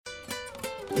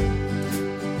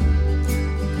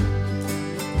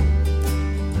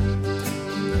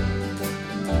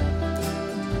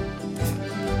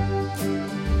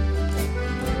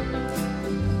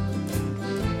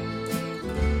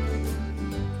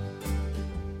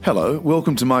Hello,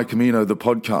 welcome to My Camino, the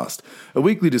podcast, a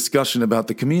weekly discussion about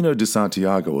the Camino de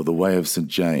Santiago, or the Way of St.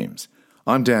 James.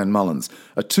 I'm Dan Mullins,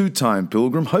 a two-time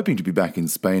pilgrim hoping to be back in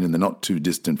Spain in the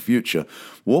not-too-distant future,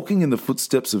 walking in the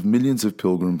footsteps of millions of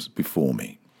pilgrims before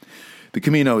me. The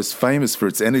Camino is famous for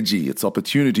its energy, its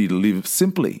opportunity to live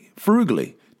simply,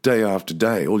 frugally, day after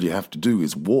day. All you have to do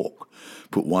is walk.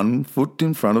 Put one foot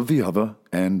in front of the other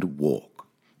and walk.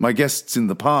 My guests in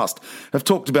the past have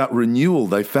talked about renewal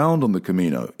they found on the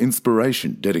Camino,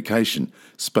 inspiration, dedication,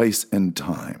 space and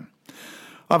time.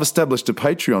 I've established a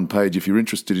Patreon page if you're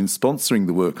interested in sponsoring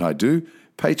the work I do,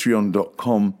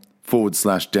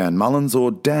 patreon.com/Dan Mullins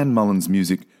or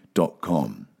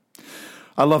danmullinsmusic.com.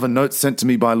 I love a note sent to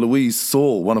me by Louise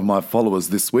Saul, one of my followers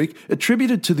this week,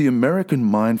 attributed to the American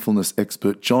mindfulness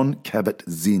expert Jon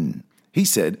Kabat-Zinn. He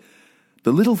said,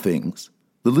 "The little things,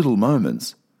 the little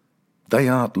moments, they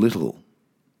aren't little."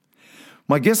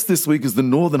 My guest this week is the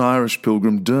Northern Irish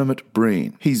pilgrim Dermot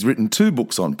Breen. He's written 2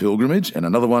 books on pilgrimage and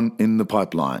another one in the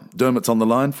pipeline. Dermot's on the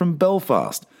line from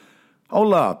Belfast.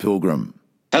 Hola, pilgrim.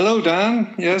 Hello,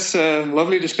 Dan. Yes,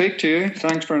 lovely to speak to you.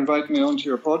 Thanks for inviting me onto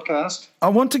your podcast. I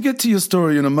want to get to your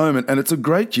story in a moment, and it's a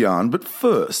great yarn, but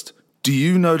first, do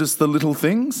you notice the little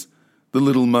things, the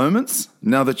little moments,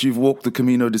 now that you've walked the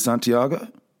Camino de Santiago?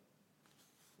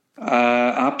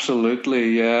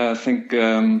 Absolutely, yeah. I think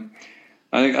that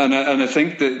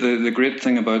the great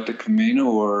thing about the Camino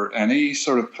or any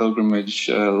sort of pilgrimage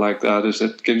like that is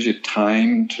it gives you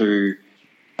time to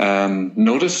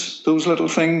notice those little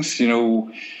things. You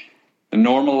know, in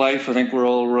normal life, I think we're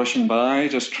all rushing by,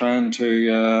 just trying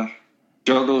to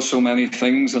juggle so many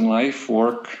things in life,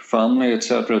 work, family,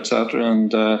 etc., etc.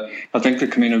 And I think the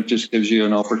Camino just gives you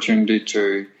an opportunity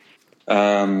to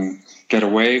get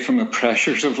away from the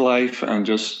pressures of life and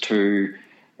just to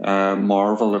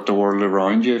marvel at the world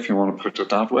around you, if you want to put it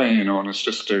that way. You know, and it's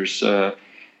just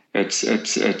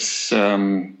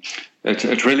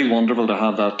it's really wonderful to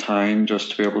have that time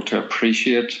just to be able to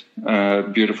appreciate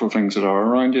beautiful things that are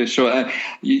around you. So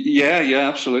yeah,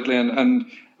 absolutely. And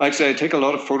actually, I take a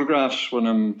lot of photographs when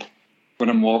I'm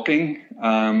walking.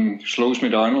 Slows me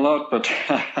down a lot, but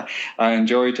I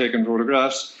enjoy taking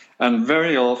photographs. And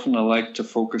very often, I like to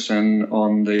focus in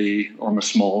on the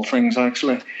small things.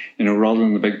 Actually, you know, rather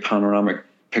than the big panoramic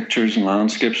pictures and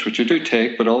landscapes, which I do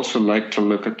take, but also like to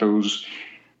look at those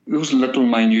little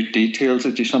minute details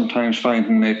that you sometimes find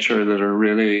in nature that are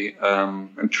really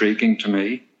intriguing to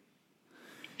me.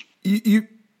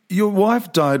 Your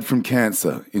wife died from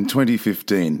cancer in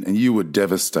 2015, and you were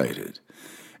devastated,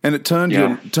 and it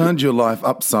turned your life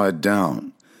upside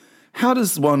down. How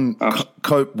does one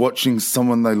cope watching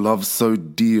someone they love so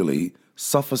dearly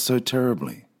suffer so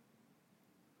terribly?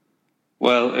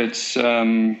 Well, it's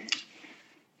the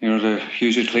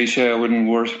usual cliche, I wouldn't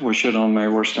wish it on my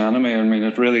worst enemy. I mean,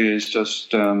 it really is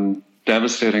just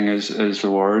devastating is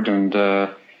the word. And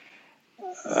I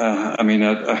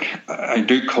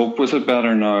do cope with it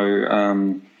better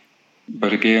now.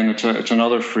 But again, it's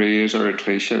another phrase or a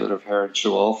cliche that I've heard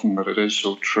so often, but it is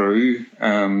so true,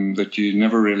 that you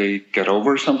never really get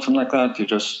over something like that.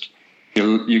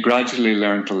 You gradually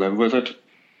learn to live with it.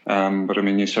 But I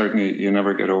mean, you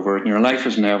never get over it, and your life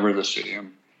is never the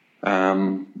same.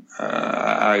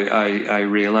 I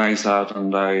realize that,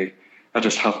 and I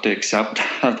just have to accept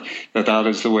that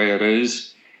is the way it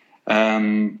is.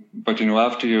 But you know,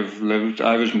 after you've lived,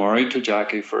 I was married to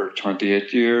Jackie for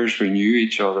 28 years. We knew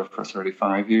each other for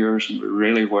 35 years, and we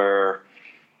really were,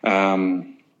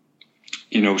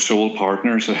 soul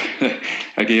partners.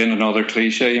 Again, another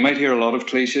cliche. You might hear a lot of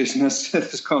cliches in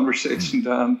this conversation,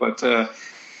 Dan, but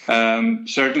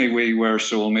certainly we were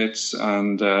soulmates,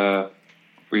 and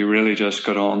we really just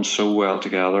got on so well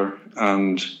together.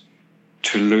 And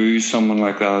to lose someone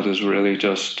like that is really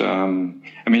just,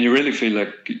 you really feel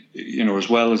like, you know, as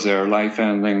well as their life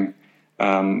ending,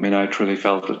 I truly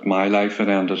felt that my life had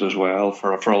ended as well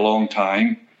for a long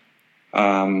time.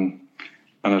 And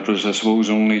it was, I suppose,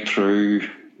 only a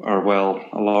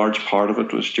large part of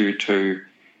it was due to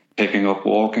taking up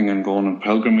walking and going on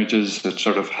pilgrimages that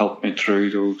sort of helped me through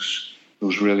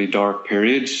those really dark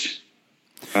periods.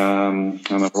 And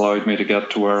it allowed me to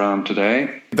get to where I am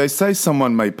today. They say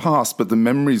someone may pass, but the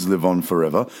memories live on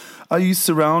forever. Are you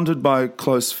surrounded by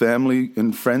close family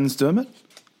and friends, Dermot?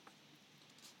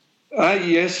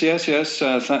 Yes.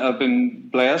 I've been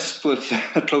blessed with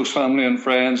close family and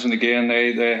friends, and again,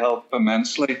 they help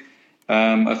immensely.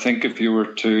 I think if you were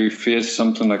to face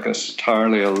something like this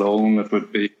entirely alone, it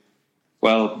would be,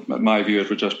 in my view, it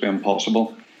would just be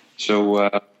impossible. So,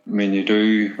 when you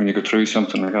go through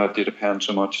something like that, you depend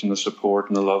so much on the support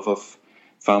and the love of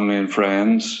family and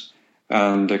friends,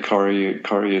 and they carry you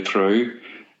through.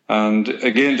 And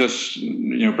again, just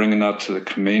bringing that to the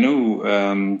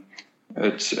Camino,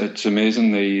 it's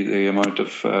amazing the amount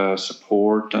of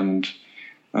support and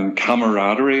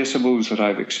camaraderie, I suppose, that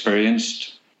I've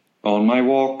experienced on my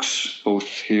walks, both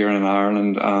here in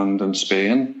Ireland and in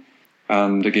Spain.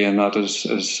 And again, that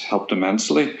has helped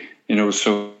immensely.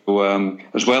 So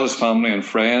as well as family and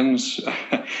friends,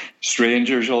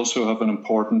 strangers also have an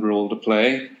important role to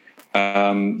play.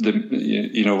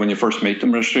 When you first meet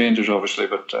them, they're strangers, obviously,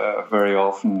 but very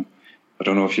often, I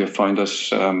don't know if you've found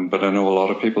this, but I know a lot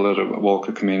of people that walk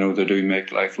the Camino, they do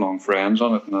make lifelong friends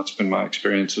on it, and that's been my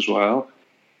experience as well.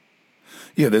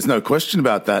 Yeah, there's no question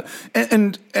about that.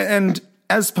 And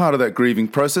as part of that grieving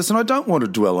process, and I don't want to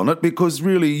dwell on it because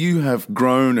really you have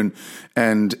grown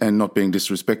and not being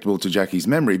disrespectful to Jackie's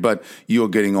memory, but you're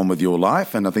getting on with your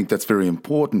life, and I think that's very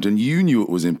important, and you knew it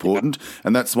was important,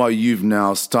 and that's why you've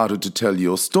now started to tell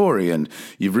your story, and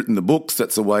you've written the books.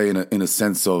 That's a way, in a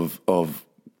sense of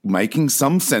making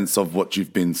some sense of what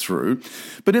you've been through.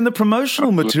 But in the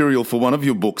promotional material for one of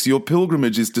your books, your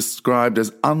pilgrimage is described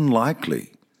as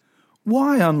unlikely.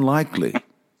 Why unlikely?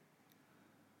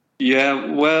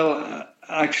 Yeah, well,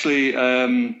 actually,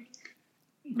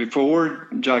 before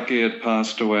Jackie had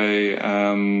passed away,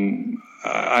 I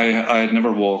had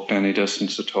never walked any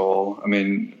distance at all. I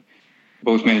mean,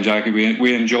 both me and Jackie,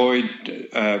 we enjoyed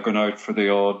going out for the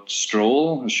odd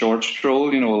stroll, a short stroll,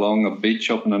 along a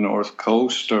beach up on the north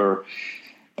coast or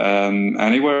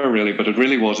anywhere really. But it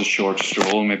really was a short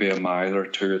stroll, maybe a mile or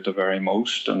two at the very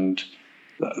most, and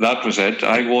that was it.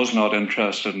 I was not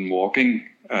interested in walking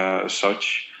as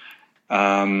such.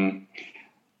 So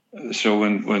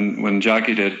when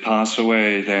Jackie did pass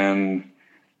away, then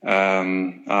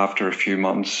after a few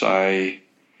months, I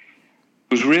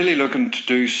was really looking to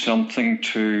do something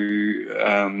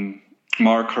to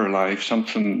mark her life,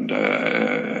 something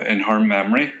in her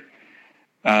memory,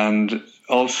 and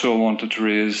also wanted to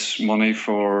raise money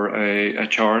for a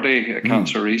charity, a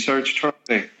cancer research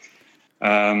charity.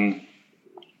 And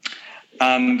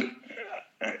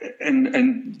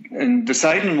in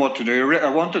deciding what to do, I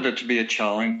wanted it to be a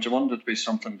challenge. I wanted it to be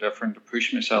something different, to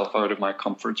push myself out of my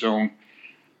comfort zone.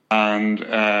 And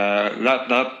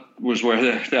that was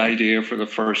where the idea for the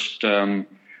first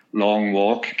long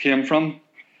walk came from.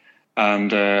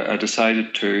 And I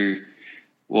decided to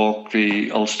walk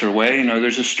the Ulster Way. Now,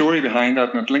 there's a story behind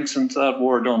that, and it links into that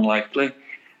word unlikely.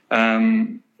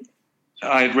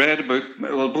 I'd read a book,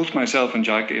 well, both myself and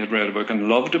Jackie had read a book and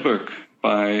loved a book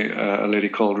by a lady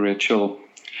called Rachel.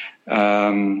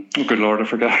 Oh, good Lord, I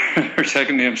forgot her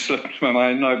second name slipped my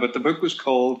mind now, but the book was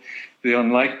called The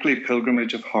Unlikely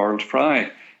Pilgrimage of Harold Fry.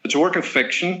 It's a work of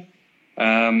fiction,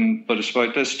 but it's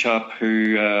about this chap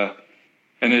who,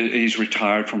 and he's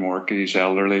retired from work, he's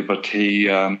elderly, but he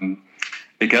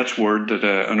gets word that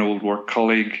an old work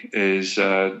colleague is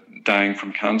dying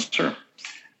from cancer.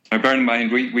 Now, bear in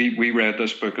mind, we read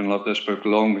this book and loved this book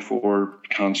long before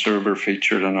cancer were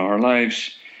featured in our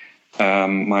lives,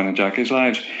 mine and Jackie's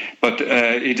lives. But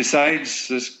he decides,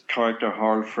 this character,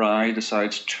 Harold Fry,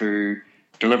 decides to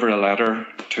deliver a letter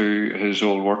to his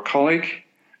old work colleague.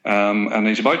 And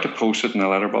he's about to post it in the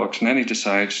letterbox. And then he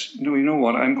decides, no, you know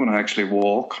what, I'm going to actually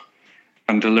walk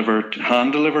and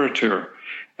hand deliver it to her.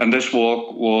 And this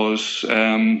walk was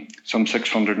some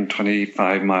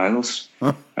 625 miles,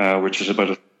 which is about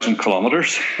 1,000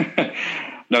 kilometres.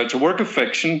 Now, it's a work of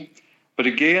fiction, but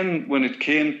again, when it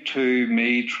came to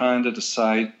me trying to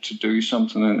decide to do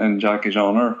something in Jackie's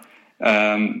honour,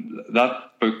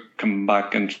 that book came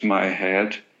back into my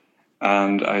head,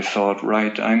 and I thought,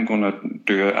 right, I'm going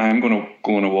to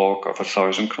go on a walk of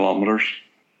 1,000 kilometres.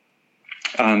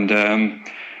 And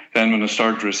then when I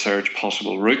started to research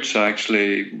possible routes, I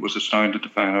actually was astounded to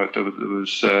find out that there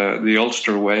was the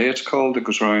Ulster Way, it's called, that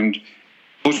goes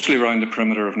mostly around the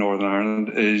perimeter of Northern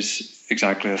Ireland, is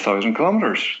exactly 1,000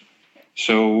 kilometres.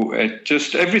 So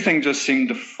everything just seemed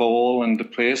to fall into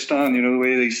place, Dan, the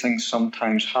way these things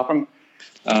sometimes happen.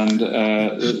 And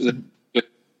the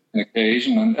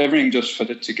occasion, and everything just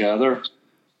fitted together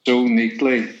so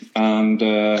neatly. And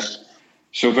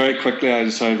so very quickly I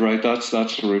decided, right, that's the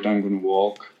route I'm going to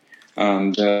walk.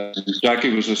 And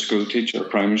Jackie was a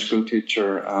primary school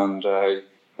teacher, and I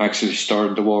actually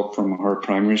started the walk from her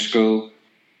primary school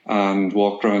and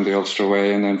walked around the Ulster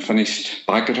Way, and then finished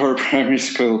back at her primary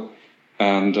school.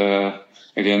 And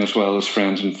again, as well as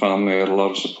friends and family, I had a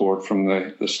lot of support from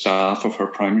the staff of her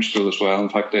primary school as well. In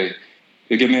fact, they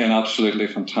gave me an absolutely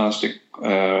fantastic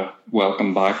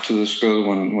welcome back to the school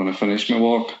when I finished my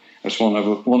walk. It's one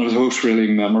of those really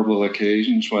memorable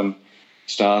occasions when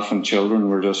staff and children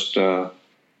were just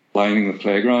lining the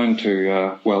playground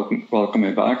to welcome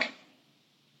me back.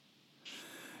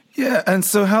 Yeah, and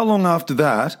so how long after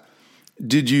that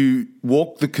did you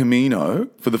walk the Camino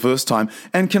for the first time?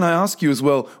 And can I ask you as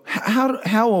well,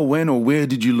 how or when or where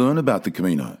did you learn about the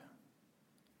Camino?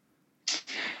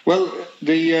 Well,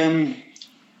 the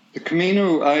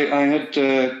Camino, I had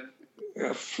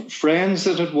friends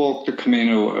that had walked the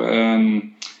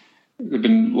Camino. They've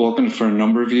been walking for a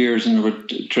number of years, and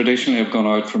would traditionally have gone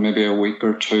out for maybe a week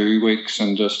or 2 weeks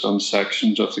and just done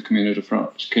sections of the Camino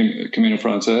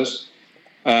Frances.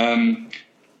 And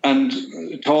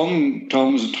Tom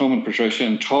and Patricia,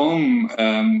 and Tom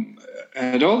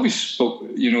had always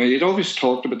he'd always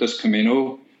talked about this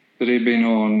Camino that he'd been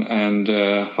on, and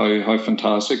how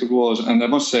fantastic it was. And I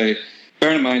must say,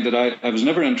 bear in mind that I was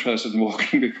never interested in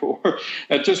walking before.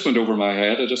 It just went over my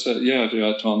head. I just said, yeah,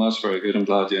 Tom, that's very good. I'm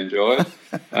glad you enjoy it.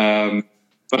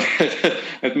 But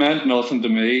it meant nothing to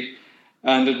me.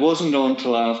 And it wasn't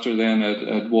until after then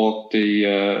I'd walked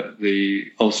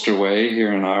the Ulster Way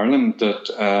here in Ireland that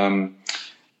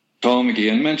Tom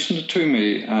again mentioned it to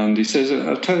me. And he says,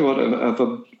 I'll tell you what, I have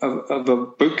a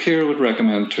book here I would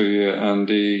recommend to you. And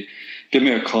he gave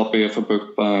me a copy of a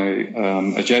book by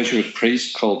a Jesuit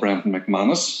priest called Brendan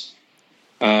McManus.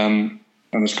 And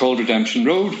it's called Redemption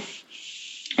Road.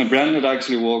 And Brendan had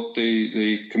actually walked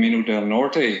the Camino del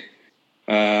Norte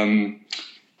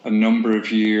a number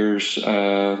of years.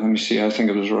 Let me see, I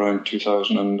think it was around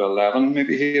 2011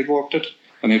 maybe he had walked it.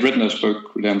 And he'd written this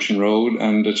book, Redemption Road,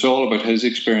 and it's all about his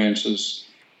experiences.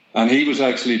 And he was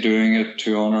actually doing it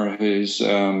to honour his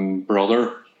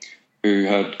brother who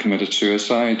had committed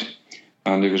suicide.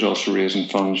 And he was also raising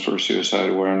funds for suicide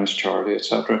awareness, charity,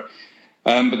 etc.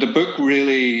 But the book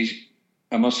really,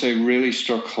 I must say, really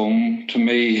struck home to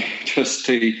me, just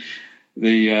the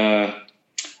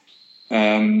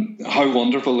how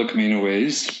wonderful the Camino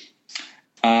is.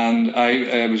 And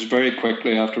I was very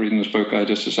quickly, after reading this book, I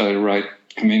just decided, right,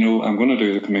 Camino, I'm going to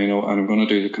do the Camino, and I'm going to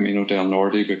do the Camino del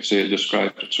Norte because he had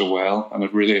described it so well, and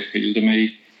it really appealed to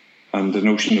me. And the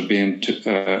notion of being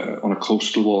on a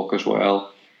coastal walk as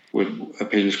well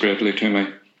appeals greatly to me.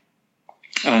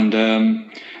 And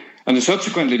I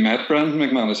subsequently met Brendan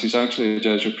McManus. He's actually a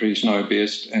Jesuit priest now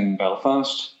based in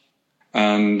Belfast.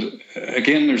 And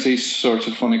again, there's these sorts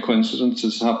of funny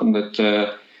coincidences happen that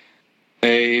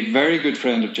a very good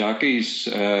friend of Jackie's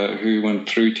who went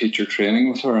through teacher training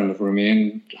with her and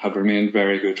have remained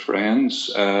very good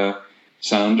friends,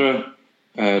 Sandra,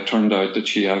 turned out that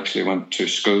she actually went to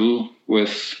school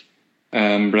with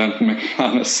Brendan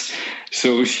McManus.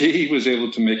 So she was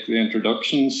able to make the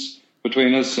introductions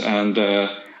between us, and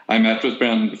I met with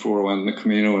Brendan before I went on the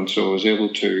Camino, and so I was able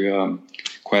to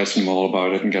question him all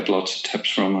about it and get lots of tips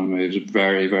from him. He was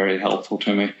very, very helpful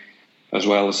to me, as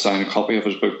well as sign a copy of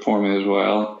his book for me as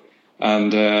well.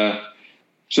 And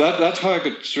so that's how I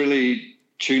got really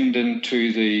tuned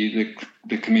into the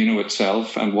Camino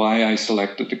itself and why I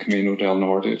selected the Camino del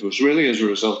Norte. It was really as a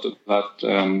result of that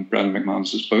Brendan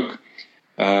McManus's book,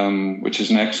 which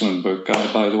is an excellent book,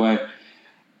 by the way.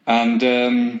 And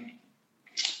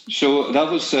so that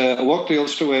was, I walked the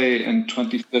Ulster Way in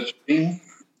 2015,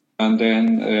 and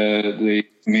then the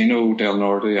Camino del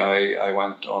Norte I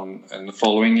went on in the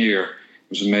following year.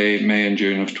 It was May and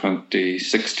June of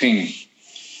 2016.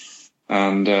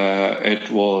 And it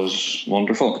was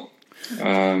wonderful.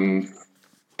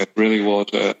 It really was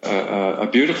a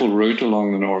beautiful route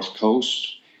along the north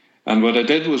coast. And what I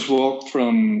did was walk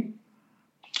from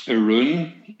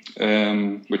Irun,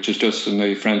 which is just in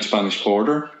the French-Spanish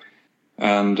border,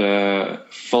 and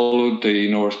followed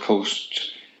the north coast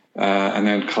and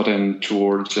then cut in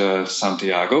towards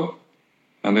Santiago.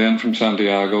 And then from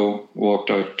Santiago,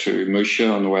 walked out to Murcia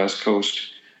on the west coast,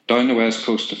 down the west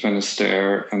coast to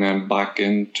Finisterre, and then back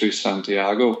into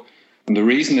Santiago. And the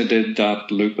reason I did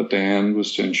that loop at the end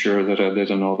was to ensure that I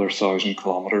did another 1,000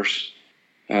 kilometres.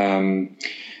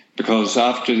 Because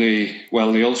after the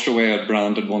Ulster Way had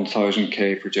branded 1,000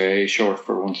 K for Jay, short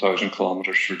for 1,000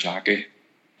 kilometres for Jackie.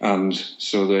 And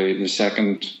so the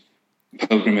second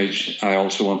pilgrimage, I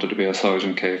also wanted to be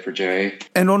 1,000 K for Jay.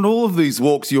 And on all of these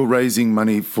walks, you're raising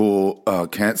money for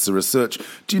cancer research.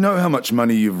 Do you know how much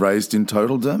money you've raised in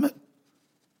total, Dermot?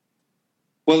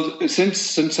 Well,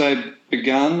 since I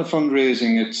began the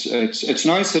fundraising, it's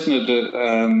now sitting at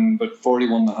about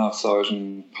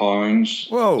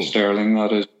 £41,500 sterling.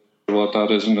 That is what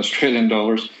that is in Australian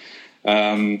dollars.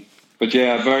 But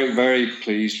yeah, very, very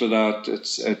pleased with that.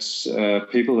 It's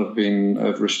people have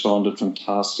responded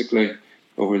fantastically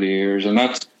over the years, and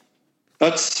that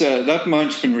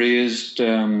amount's been raised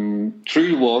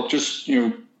through the walk. Just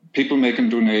people making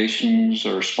donations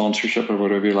or sponsorship or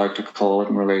whatever you like to call it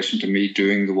in relation to me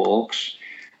doing the walks,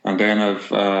 and then I've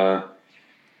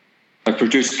I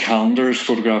produce calendars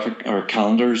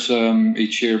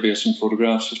each year based on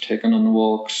photographs I've taken on the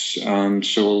walks, and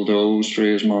sold those to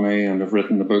raise money, and I've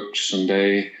written the books and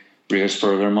they raise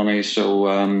further money. So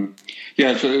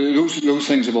so those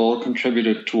things have all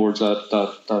contributed towards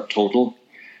that total,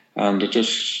 and it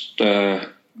just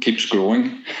keeps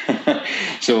growing.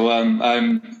 So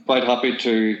I'm quite happy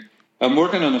to. I'm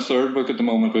working on a third book at the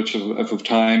moment, which if I have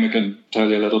time I can tell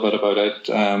you a little bit about it.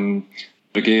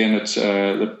 Again, it's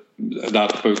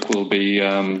that book will be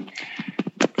the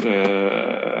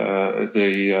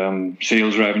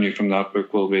sales revenue from that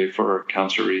book will be for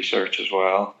cancer research as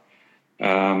well.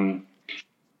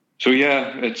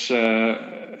 It's.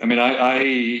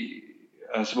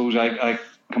 I suppose I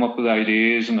come up with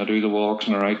ideas and I do the walks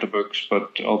and I write the books,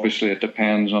 but obviously it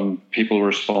depends on people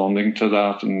responding to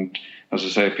that. And as I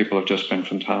say, people have just been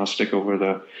fantastic over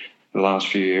the last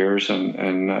few years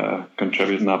and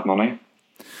contributing that money.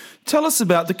 Tell us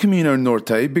about the Camino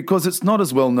Norte, because it's not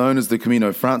as well known as the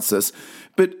Camino Frances,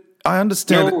 but I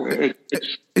understand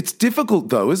it's difficult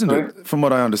though, isn't it? From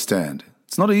what I understand,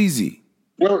 it's not easy.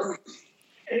 Well,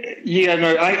 yeah,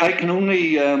 no, I can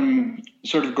only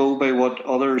sort of go by what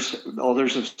others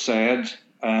have said,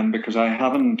 because I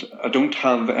don't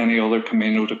have any other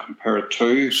Camino to compare it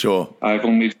to. Sure, I've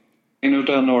only Camino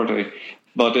del Norte,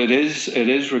 but it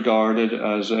is regarded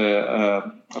as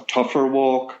a tougher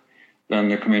walk than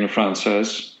the Camino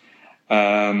Frances.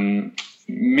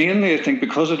 Mainly, I think,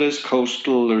 because it is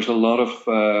coastal. There's a lot of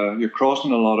you're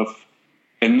crossing a lot of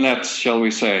inlets, shall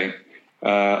we say,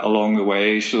 along the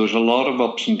way. So there's a lot of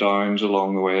ups and downs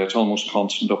along the way. It's almost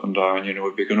constant up and down. You know,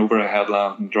 we'd be going over a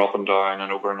headland and dropping down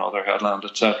and over another headland,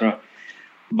 etc.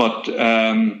 But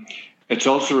it's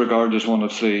also regarded as one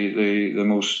of the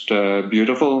most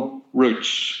beautiful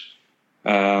routes.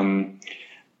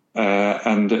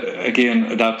 And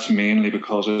again, that's mainly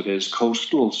because it is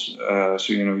coastal. So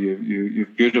you know,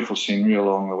 you've beautiful scenery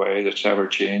along the way that's ever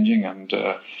changing, and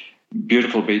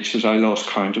beautiful beaches. I lost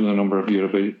count of the number of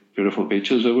beautiful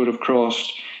beaches I would have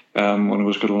crossed when I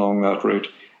was going along that route.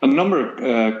 And a number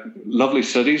of lovely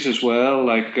cities as well,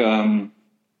 like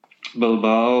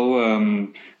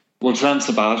Bilbao. San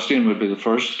Sebastian would be the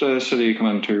first city you come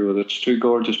into with its two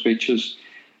gorgeous beaches,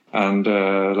 and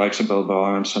likes of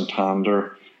Bilbao and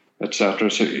Santander, etc.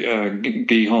 So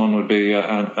Gijón would be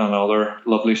another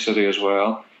lovely city as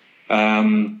well.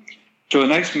 So a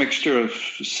nice mixture of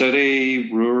city,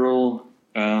 rural,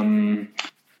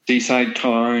 seaside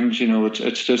towns. You know,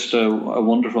 it's just a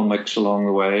wonderful mix along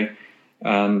the way,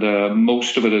 and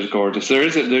most of it is gorgeous.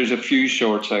 There's a few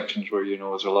short sections where, you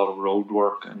know, there's a lot of road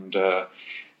work and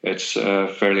it's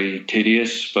fairly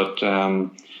tedious, but I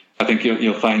think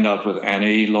you'll find that with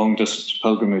any long distance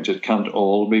pilgrimage, it can't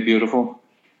all be beautiful.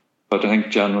 But I think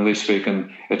generally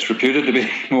speaking, it's reputed to be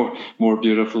more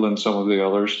beautiful than some of the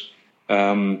others.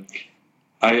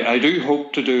 I do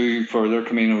hope to do further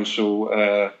Caminos,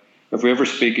 so if we ever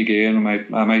speak again,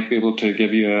 I might be able to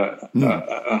give you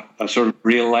a sort of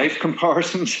real life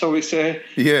comparison, shall we say?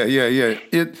 Yeah.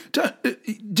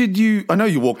 Did you? I know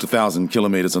you walked 1,000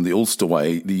 kilometres on the Ulster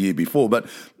Way the year before, but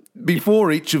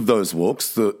before each of those walks,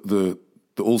 the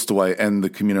Ulster Way and the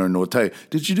Camino Norte,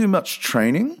 did you do much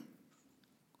training?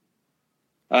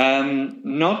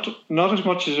 Not as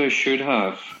much as I should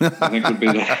have, I think would be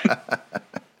that.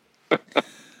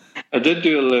 I did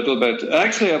do a little bit.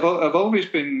 Actually, I've always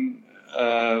been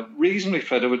reasonably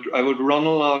fit. I would run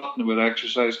a lot and I would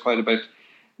exercise quite a bit.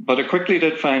 But I quickly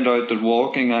did find out that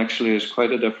walking actually is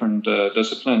quite a different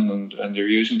discipline, and you're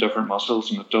using different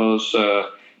muscles, and it does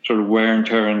sort of wear and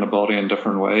tear in the body in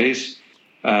different ways,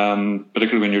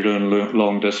 particularly when you're doing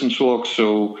long distance walks.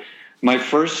 So my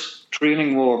first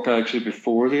training walk actually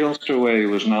before the Ulster Way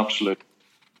was an absolute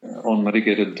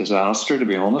unmitigated disaster, to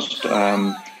be honest.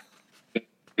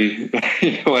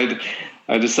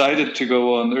 I decided to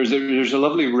go on. There's a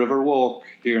lovely river walk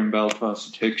here in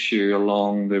Belfast. It takes you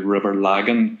along the River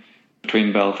Lagan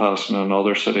between Belfast and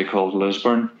another city called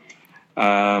Lisburn.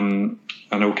 And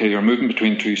okay, you're moving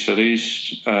between two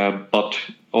cities, but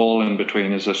all in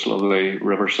between is this lovely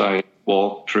riverside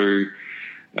walk through,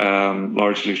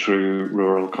 largely through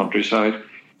rural countryside.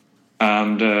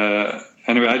 And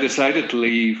anyway, I decided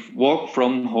to walk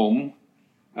from home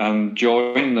and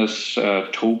join this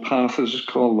towpath, as it's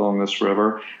called, along this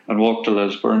river, and walk to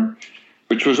Lisburn,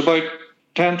 which was about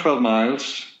 10, 12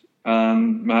 miles.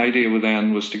 And my idea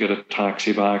then was to get a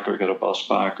taxi back or get a bus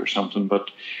back or something.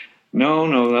 But no,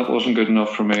 that wasn't good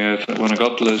enough for me. When I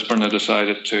got to Lisburn, I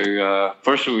decided to,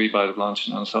 first a wee bite of lunch,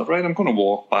 and I thought, right, I'm going to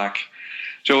walk back.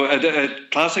 So a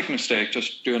classic mistake,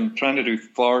 trying to do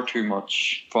far too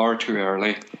much, far too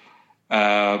early.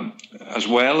 as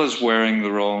well as wearing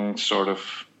the wrong sort of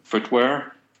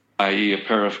footwear, i.e. a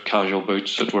pair of casual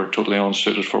boots that were totally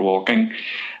unsuited for walking.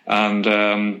 And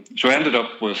so I ended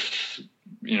up with,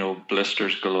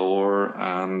 blisters galore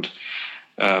and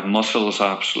muscles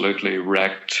absolutely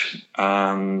wrecked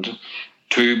and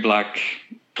 2 black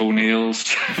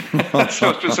toenails. So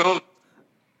it was all...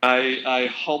 I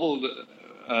hobbled...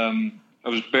 I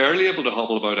was barely able to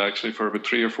hobble about, actually, for about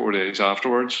 3 or 4 days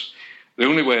afterwards. The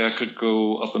only way I could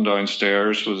go up and down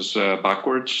stairs was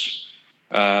backwards,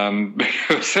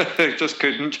 because I just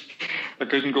couldn't. I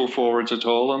couldn't go forwards at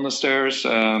all on the stairs.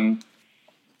 It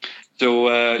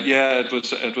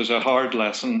was a hard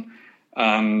lesson,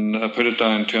 and I put it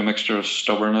down to a mixture of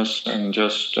stubbornness and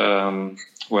just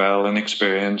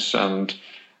inexperience and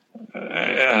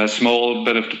a small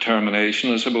bit of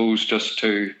determination, I suppose, just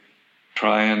to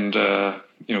try and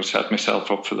set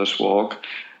myself up for this walk.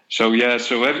 So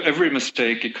every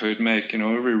mistake you could make,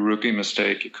 every rookie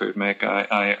mistake you could make,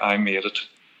 I made it.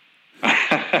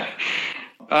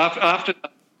 After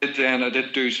that, then I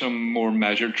did do some more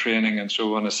measured training, and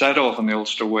so when I set off on the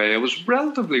Ulster Way, I was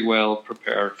relatively well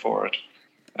prepared for it.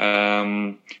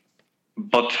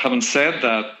 But having said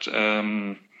that,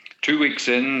 2 weeks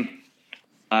in,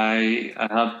 I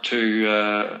had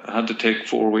to take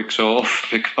 4 weeks off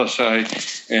because I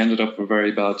ended up with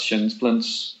very bad shin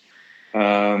splints.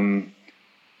 And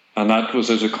that was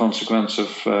as a consequence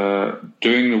of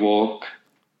doing the walk,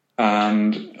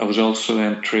 and I was also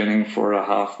then training for a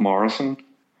half marathon,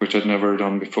 which I'd never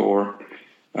done before.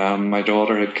 My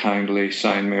daughter had kindly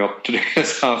signed me up to do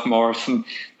this half marathon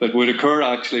that would occur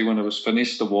actually when I was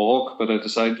finished the walk, but I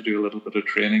decided to do a little bit of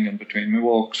training in between my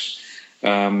walks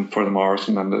for the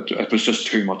marathon, and it was just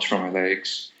too much for my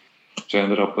legs. So I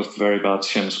ended up with very bad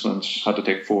shin splints, had to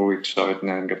take 4 weeks out and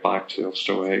then get back to the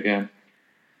Ulster Way again.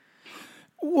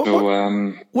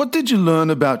 What did you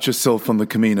learn about yourself on the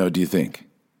Camino, do you think?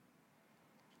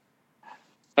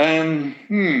 That's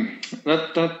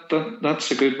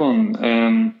a good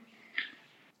one.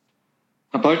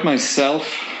 About myself,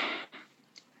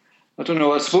 I don't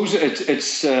know. I suppose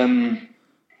it's.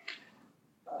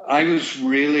 I was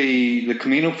really, the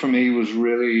Camino for me was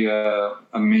really a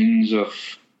means of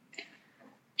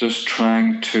just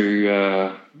trying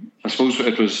to. I suppose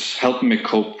it was helping me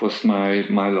cope with my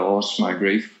loss, my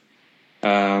grief.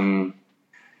 I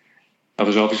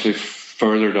was obviously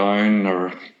further down,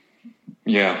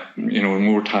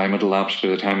 more time had elapsed by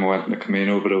the time I went in the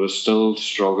Camino, but I was still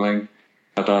struggling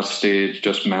at that stage,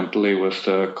 just mentally with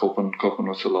coping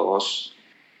with the loss.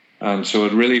 And so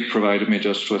it really provided me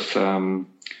just with time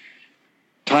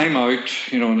out,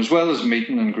 and as well as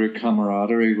meeting and group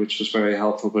camaraderie, which was very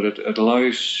helpful, but it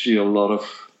allows you a lot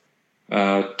of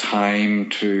time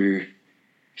to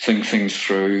think things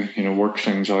through, work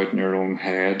things out in your own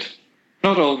head.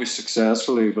 Not always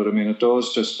successfully, but it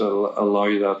does just allow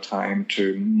you that time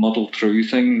to muddle through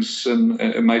things. And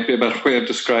it might be a better way of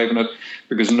describing it,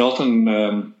 because nothing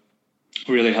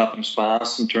really happens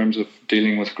fast in terms of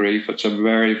dealing with grief. It's a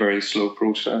very, very slow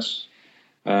process.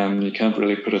 You can't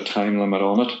really put a time limit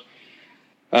on it.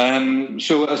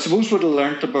 So I suppose what I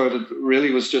learned about it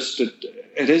really was just that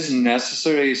it is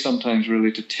necessary sometimes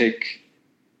really to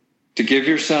give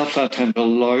yourself that time, to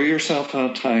allow yourself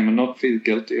that time and not feel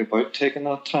guilty about taking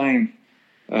that time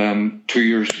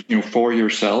for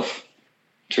yourself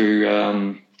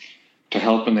to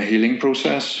help in the healing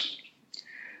process.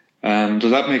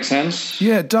 Does that make sense?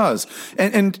 Yeah, it does.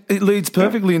 And it leads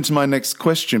perfectly into my next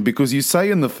question, because you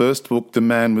say in the first book, The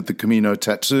Man with the Camino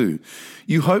Tattoo,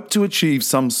 you hope to achieve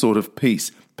some sort of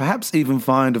peace, perhaps even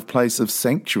find a place of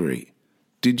sanctuary.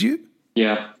 Did you?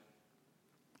 Yeah.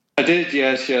 I did,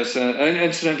 yes. And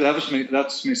incidentally,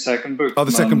 that's my second book. Oh,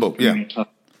 the second book, yeah.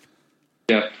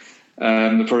 Yeah.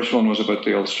 The first one was about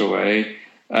the Ulster Way.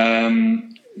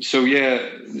 Very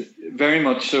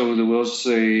much so. There was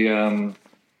the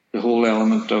whole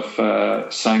element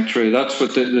of sanctuary. That's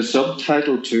what the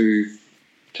subtitle to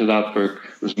that book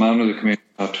was, Man with the Camino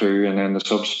Tattoo, and then the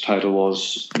subtitle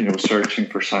was, Searching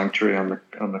for Sanctuary on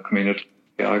the Camino de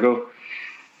Santiago.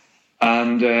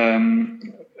 And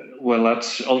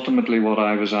that's ultimately what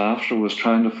I was after, was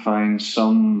trying to find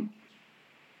some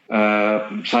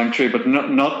sanctuary, but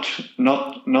not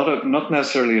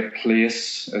necessarily a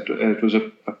place. It was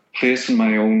a place in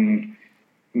my own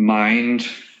mind,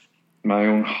 my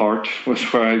own heart, was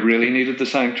where I really needed the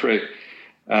sanctuary.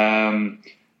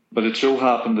 But it so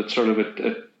happened that sort of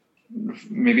it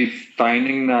maybe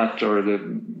finding that, or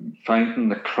finding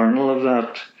the kernel of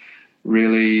that,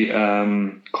 really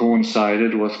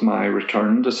coincided with my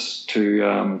return to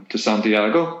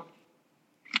Santiago,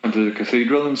 and to the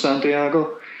cathedral in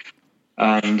Santiago.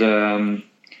 And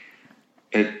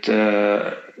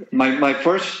my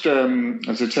first,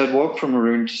 as I said, walk from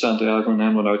Maroon to Santiago, and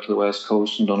then went out to the West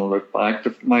Coast and done a look back.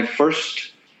 My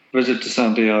first visit to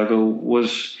Santiago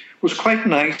was quite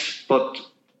nice, but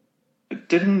it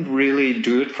didn't really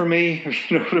do it for me.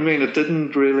 You know what I mean? It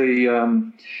didn't really.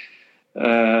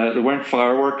 There weren't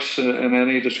fireworks in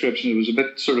any description. It was a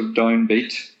bit sort of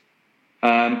downbeat.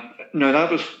 Now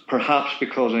that was perhaps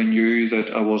because I knew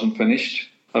that I wasn't finished.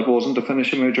 That wasn't the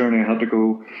finish of my journey. I had to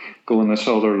go on this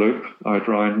other loop out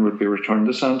round and would be returned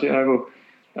to Santiago.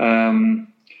 But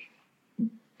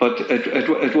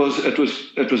it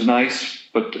was nice.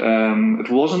 But it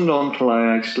wasn't until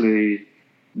I actually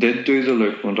did do the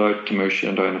loop, went out to Murcia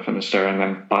and down to Finisterre, and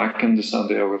then back into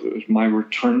Santiago. It was my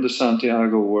return to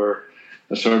Santiago where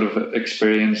I sort of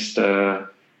experienced. I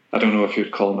don't know if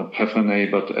you'd call an epiphany,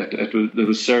 but there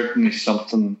was certainly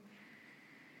something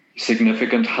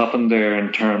significant happened there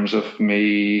in terms of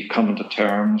me coming to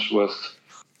terms with,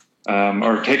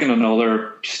 or taking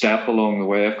another step along the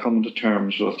way of coming to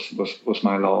terms with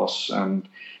my loss and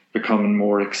becoming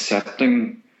more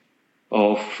accepting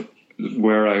of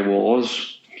where I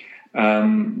was.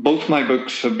 Both my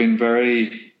books have been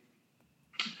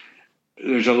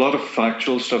there's a lot of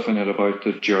factual stuff in it about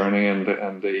the journey and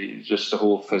the just the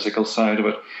whole physical side of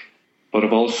it, but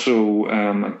I've also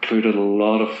included a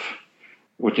lot of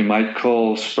what you might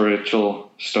call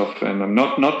spiritual stuff in them.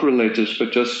 Not religious,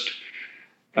 but just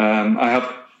I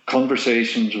have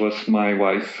conversations with my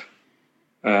wife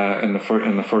in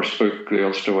the first book, The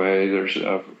Ulster Way.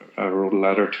 I wrote a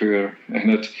letter to her in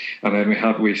it, and then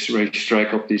we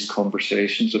strike up these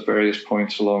conversations at various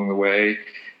points along the way.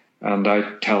 And I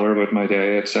tell her about my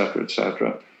day, etc.,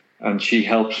 etc. And she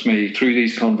helps me through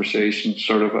these conversations,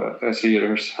 sort of, I see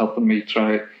her helping me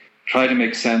try to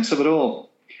make sense of it all.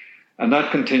 And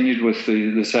that continued with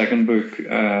the second book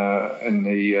about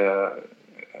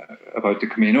the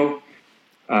Camino.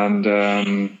 And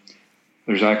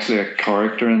there's actually a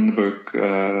character in the book,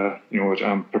 which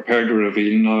I'm prepared to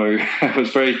reveal now. I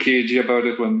was very cagey about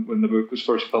it when the book was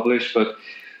first published, but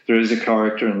there is a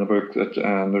character in the book that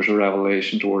there's a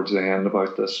revelation towards the end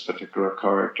about this particular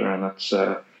character, and it's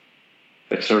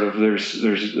sort of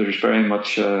there's very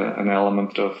much an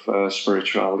element of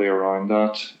spirituality around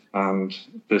that, and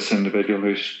this individual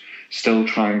who's still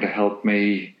trying to help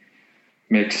me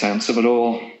make sense of it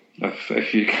all,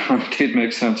 if you can't indeed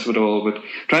make sense of it all, but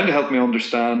trying to help me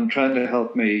understand, trying to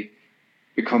help me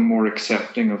become more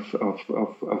accepting of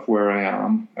where I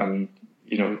am, and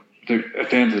at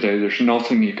the end of the day, there's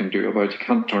nothing you can do about it. You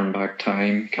can't turn back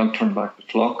time, you can't turn back the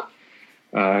clock.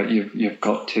 You've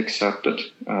got to accept it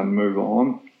and move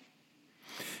on.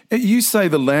 You say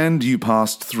the land you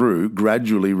passed through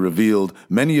gradually revealed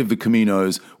many of the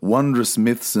Camino's wondrous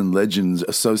myths and legends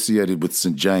associated with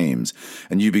St. James,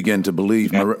 and you began to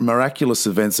believe miraculous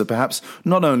events are perhaps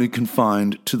not only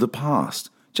confined to the past.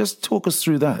 Just talk us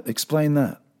through that. Explain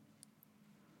that.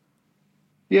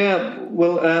 Yeah,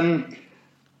 well,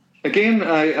 again,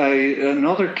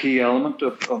 another key element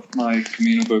of my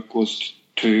Camino book was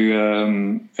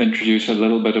to introduce a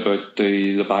little bit about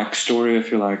the backstory,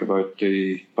 if you like, about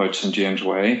St. James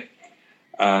Way,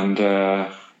 and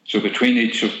so between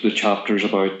each of the chapters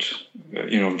about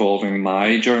involving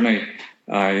my journey,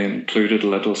 I included a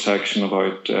little section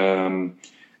about the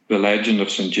legend of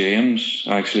St. James.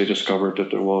 I actually discovered that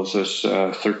there was this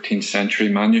 13th century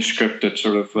manuscript that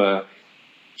sort of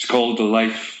it's called The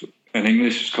Life. In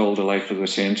English, it's called The Life of the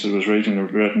Saints. It was written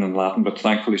in Latin, but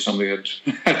thankfully somebody had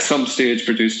at some stage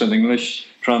produced an English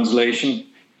translation,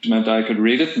 which meant I could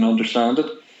read it and understand it.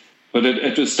 But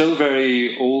it was still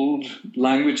very old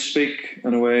language speak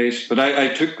in a way. But I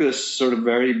took this sort of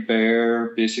very bare,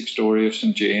 basic story of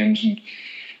St. James and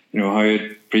how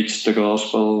he preached the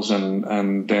Gospels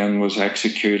and then was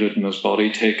executed and his body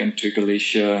taken to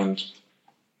Galicia, and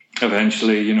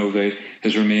eventually,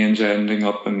 his remains ending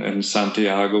up in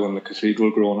Santiago and the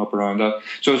cathedral growing up around that.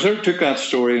 So I sort of took that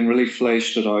story and really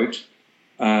fleshed it out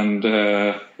and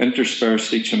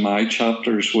interspersed each of my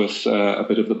chapters with a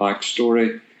bit of the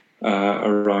backstory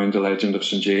around the legend of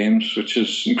St. James, which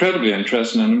is incredibly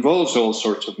interesting and involves all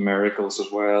sorts of miracles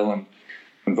as well, and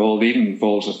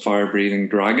involves a fire-breathing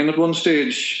dragon at one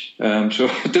stage. So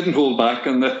it didn't hold back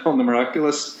on the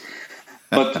miraculous.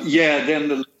 But yeah, then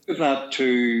the that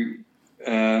to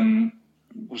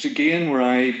was again where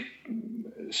I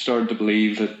started to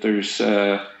believe that there's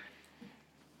I'm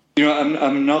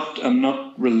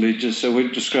not religious. I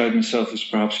would describe myself as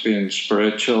perhaps being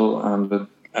spiritual, and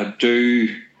I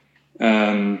do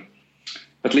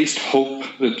at least hope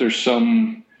that there's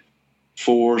some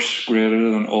force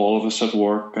greater than all of us at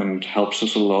work and helps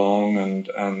us along,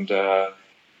 and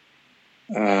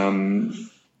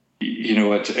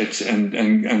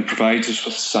provides us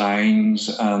with signs,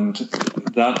 and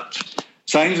that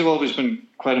signs have always been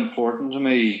quite important to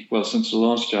me. Well, since I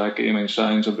lost Jackie, I mean,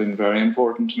 signs have been very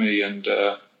important to me, and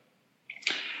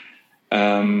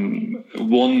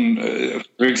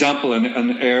for example,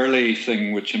 an early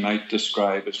thing which you might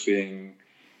describe as being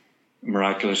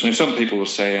miraculous. Now, some people will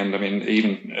say, and I mean, even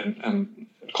in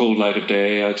cold light of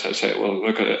day, I'd say, well,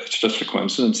 look at it, it's just a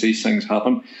coincidence, these things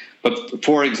happen. But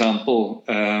for example,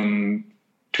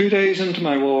 2 days into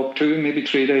my walk, maybe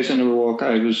 3 days into the walk,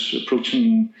 I was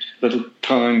approaching a little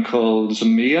town called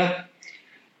Zamia,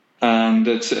 and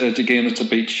it's a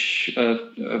beach,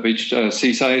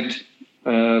 seaside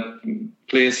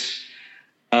place,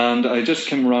 and I just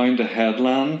came round a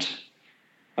headland,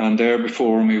 and there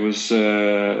before me was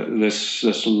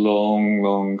this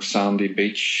long sandy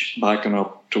beach backing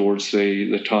up towards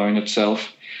the town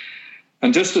itself.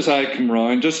 And just as I came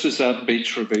round, just as that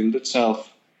beach revealed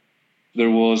itself, there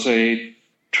was a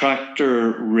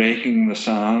tractor raking the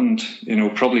sand,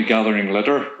 probably gathering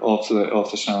litter off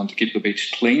the sand to keep the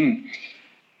beach clean.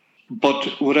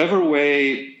 But whatever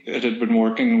way it had been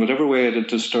working, whatever way it had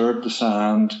disturbed the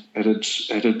sand, it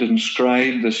had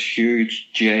inscribed this huge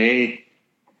J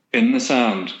in the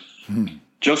sand.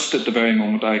 Just at the very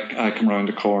moment I come around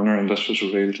the corner and this was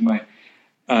revealed to me.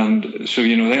 And so,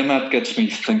 then that gets me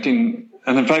thinking.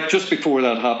 And in fact, just before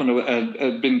that happened,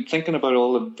 I'd been thinking about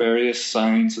all the various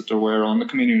signs that there were on the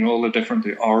communion, all the different,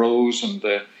 the arrows and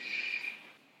the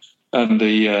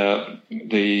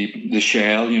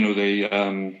shell,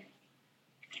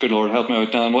 good Lord, help me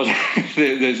out, Dan, what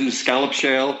the scallop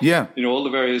shell, all the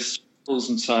various symbols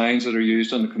and signs that are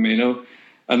used on the Camino.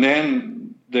 And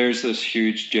then there's this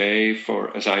huge J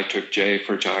as I took J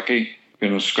for Jackie,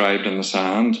 inscribed in the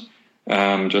sand.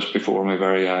 Just before my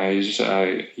very eyes,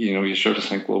 you sort of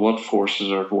think, well, what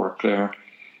forces are at work there?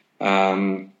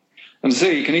 And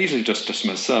say you can easily just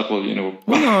dismiss that. Well, no.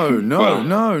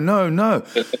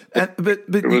 But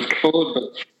it was code,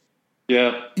 but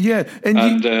yeah,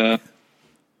 and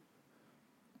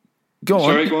go on.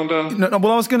 Sorry, go on, Dan. No,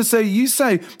 well, I was going to say, you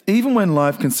say, even when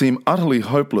life can seem utterly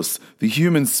hopeless, the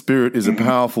human spirit is a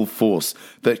powerful force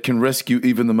that can rescue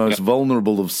even the most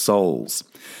vulnerable of souls.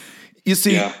 You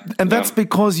see, and that's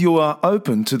because you are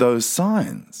open to those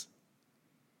signs.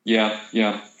 Yeah.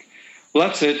 Well,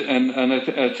 that's it. And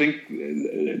I think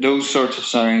those sorts of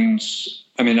signs,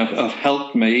 I mean, have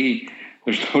helped me.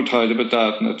 There's no doubt about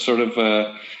that. And it's sort of,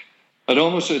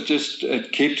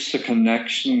 it keeps the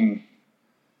connection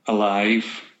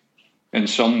alive in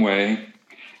some way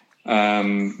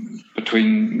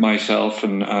between myself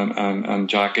and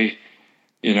Jackie.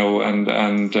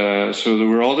 So there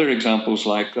were other examples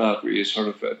like that where you sort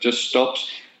of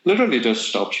literally just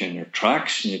stops you in your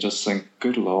tracks, and you just think,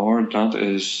 good Lord, that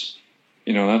is,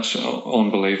 that's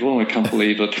unbelievable. I can't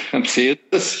believe that I'm seeing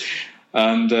this.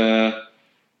 And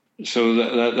so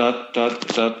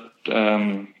that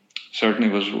certainly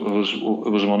was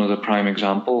one of the prime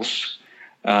examples.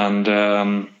 And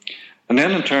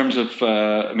then in terms of,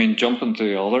 jumping to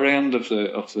the other end of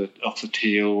the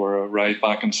tale, we're right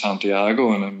back in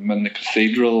Santiago, and I'm in the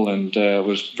cathedral, and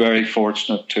was very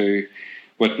fortunate to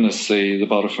witness the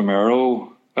Botafumeiro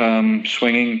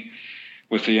swinging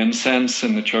with the incense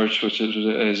in the church, which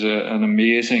is an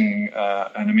amazing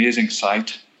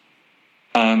sight.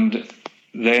 And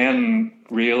then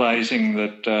realizing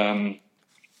that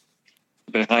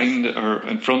behind or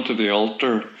in front of the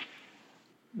altar,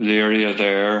 the area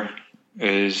there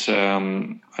is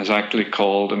actually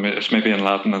called, it's maybe in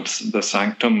Latin it's the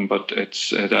sanctum, but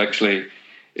it actually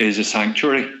is a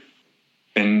sanctuary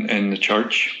in the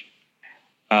church.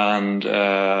 And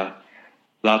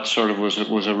that sort of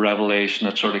was a revelation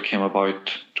that sort of came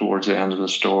about towards the end of the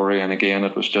story. And again,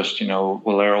 it was just,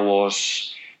 there I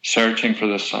was searching for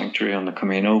this sanctuary on the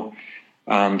Camino,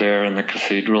 and there in the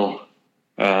cathedral,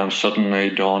 suddenly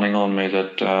dawning on me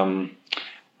that I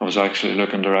was actually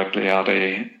looking directly at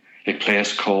a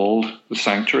place called the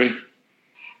Sanctuary.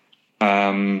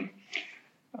 And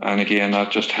again,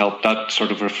 that just helped. That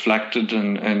sort of reflected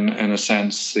in a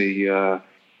sense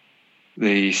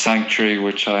the sanctuary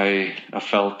which I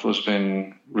felt was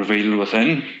being revealed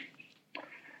within,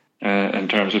 in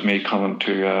terms of me coming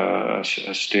to a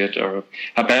state, or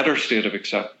a better state of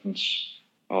acceptance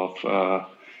of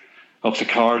the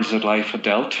cards that life had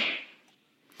dealt.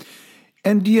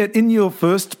 And yet, in your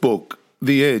first book,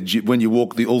 The Edge, when you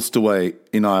walk the Ulster Way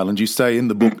in Ireland, you say in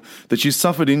the book that you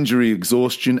suffered injury,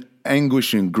 exhaustion,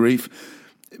 anguish and grief.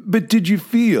 But did you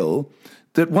feel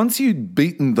that once you'd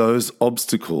beaten those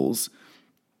obstacles,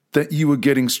 that you were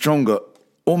getting stronger,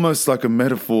 almost like a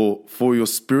metaphor for your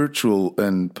spiritual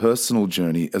and personal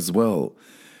journey as well.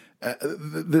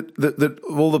 That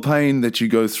all the pain that you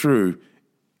go through,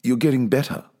 you're getting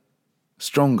better,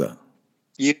 stronger.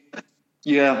 Yeah.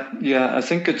 I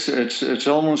think it's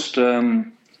almost.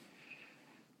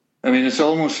 It's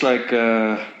almost like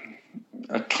a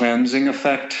cleansing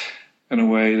effect in a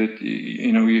way that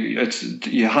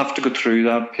you have to go through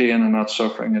that pain and that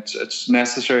suffering. It's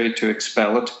necessary to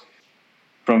expel it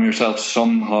from yourself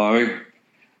somehow.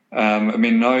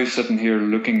 Now sitting here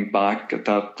looking back at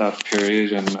that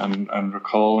period and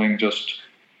recalling just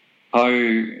how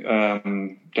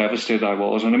devastated I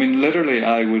was. And literally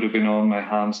I would have been on my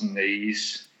hands and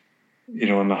knees,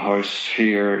 in the house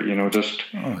here, just...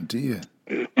 Oh, dear.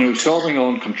 Sobbing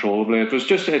uncontrollably. It was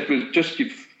just you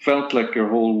felt like your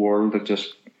whole world had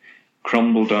just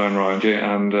crumbled down around you,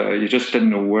 and you just didn't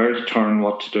know where to turn,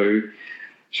 what to do.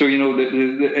 So,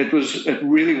 it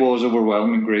really was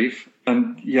overwhelming grief.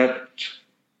 And yet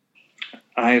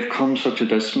I have come such a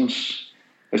distance.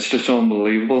 It's just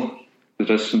unbelievable, the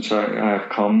distance I have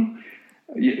come.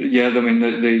 Yeah, the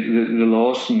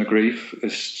loss and the grief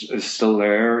is still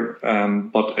there,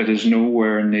 but it is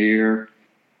nowhere near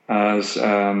as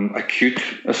acute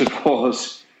as it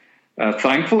was,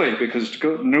 thankfully, because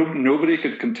nobody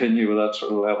could continue with that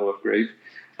sort of level of grief.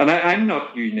 And I'm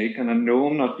not unique, and I know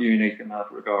I'm not unique in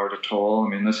that regard at all.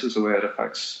 This is the way it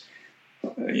affects,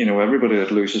 everybody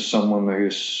that loses someone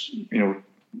who's,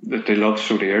 that they love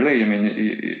so dearly.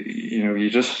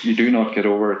 You do not get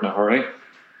over it in a hurry.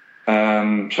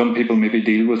 Some people maybe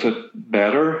deal with it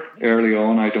better early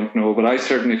on, I don't know, but I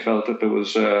certainly felt that there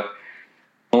was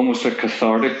almost a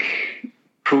cathartic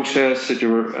process that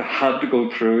you had to go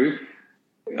through.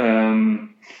 And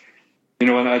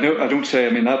I don't say,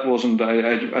 that wasn't,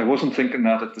 I wasn't thinking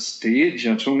that at the stage.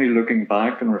 It's only looking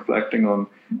back and reflecting on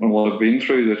what I've been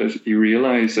through that you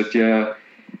realise that, yeah,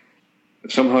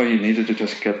 somehow you needed to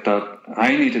just get that,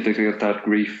 I needed to get that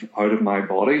grief out of my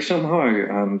body somehow.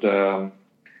 And,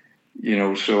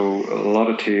 so a lot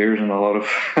of tears and a lot of,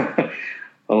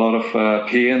 a lot of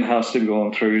pain has to be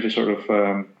going through to sort of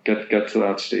get to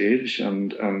that stage,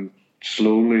 and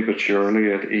slowly but surely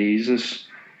it eases,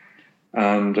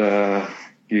 and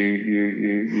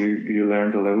you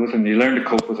learn to live with it, and you learn to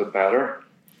cope with it better.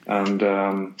 And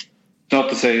not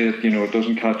to say that it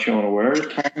doesn't catch you unaware at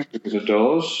times, because it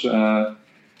does.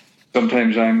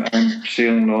 Sometimes I'm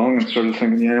sailing along and sort of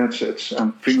thinking, yeah,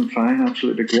 I'm feeling fine,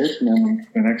 absolutely great, and then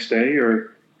the next day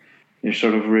you're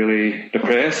sort of really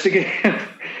depressed again.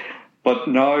 But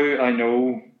now I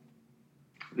know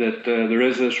that there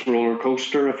is this roller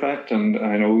coaster effect, and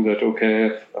I know that, okay,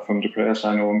 if I'm depressed,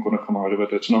 I know I'm going to come out of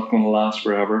it. It's not going to last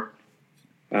forever.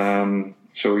 So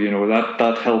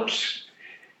that helps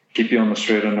keep you on the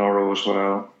straight and narrow as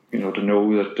well. To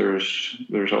know that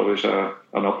there's always an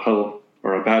uphill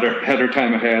or a better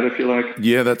time ahead, if you like.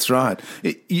 Yeah, that's right.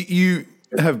 You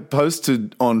have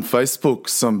posted on Facebook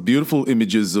some beautiful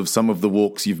images of some of the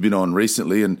walks you've been on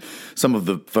recently, and some of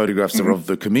the photographs are of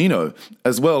the Camino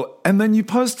as well. And then you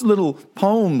post little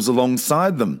poems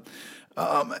alongside them.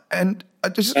 And I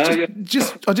just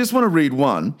want to read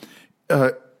one.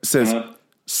 Says,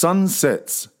 sun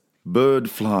sets, bird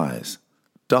flies,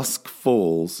 dusk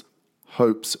falls,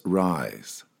 hopes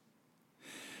rise.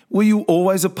 Were you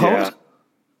always a poet? Yeah.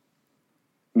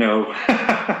 No.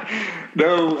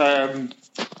 No.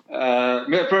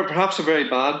 Perhaps a very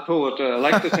bad poet. I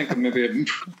like to think of maybe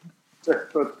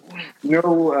but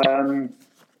no.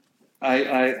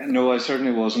 I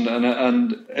certainly wasn't,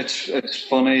 and it's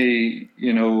funny,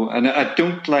 and I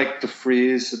don't like the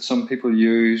phrase that some people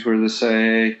use where they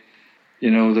say,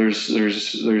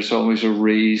 there's always a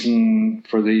reason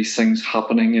for these things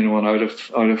happening, and out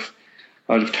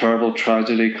of terrible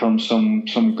tragedy comes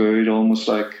some good, almost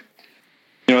like,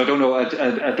 I don't know,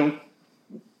 I don't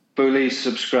fully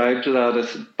subscribe to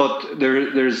that, but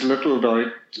there's little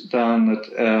doubt, Dan, that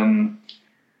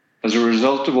as a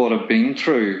result of what I've been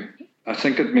through, I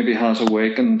think it maybe has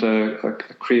awakened a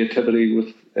creativity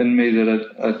within me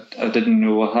that I didn't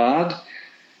know I had,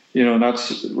 and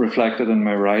that's reflected in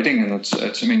my writing. And it's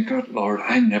good Lord,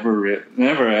 I never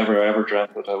ever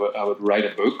dreamt that I would write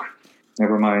a book,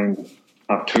 never mind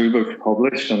have 2 books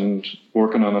published and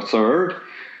working on a third.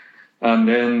 And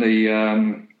then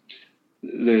the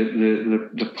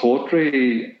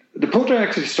poetry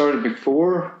actually started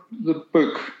before the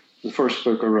first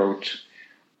book I wrote,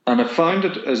 and I found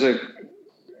it as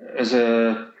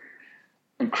a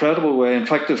incredible way. In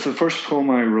fact, the first poem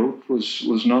I wrote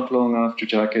was not long after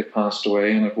Jackie had passed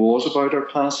away, and it was about her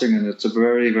passing, and it's a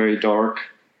very, very dark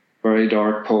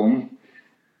poem.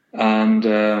 And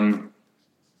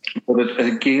but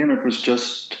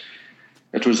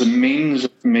it was a means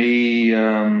of me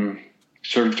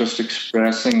sort of just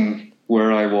expressing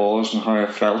where I was and how I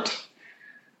felt.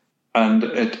 And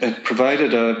it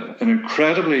provided an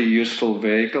incredibly useful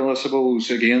vehicle, I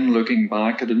suppose. Again, looking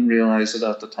back, I didn't realise it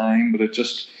at the time, but it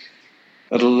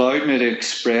allowed me to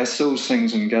express those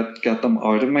things and get them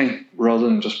out of me rather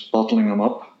than just bottling them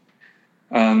up.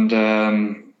 And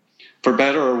for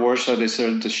better or worse, I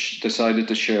decided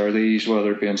to share these,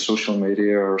 whether it be on social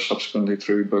media or subsequently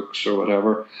through books or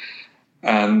whatever.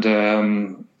 And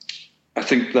I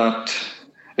think that,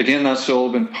 again, that's all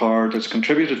been it's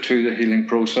contributed to the healing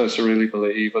process, I really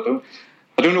believe. I don't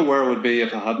know where it would be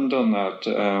if I hadn't done that,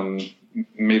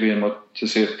 maybe in much a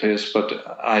safe place,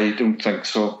 but I don't think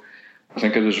so. I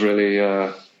think it has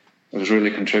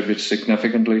really contributed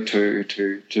significantly to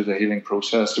the healing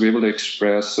process, to be able to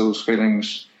express those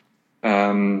feelings.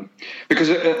 Because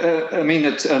I mean,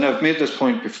 and I've made this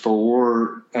point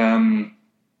before,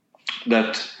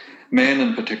 that men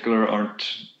in particular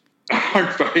aren't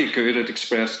very good at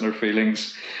expressing their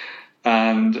feelings,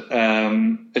 and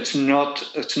it's not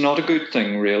a good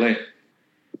thing, really.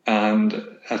 And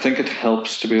I think it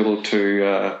helps to be able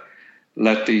to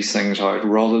let these things out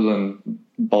rather than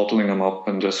bottling them up,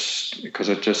 and because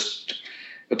it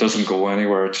doesn't go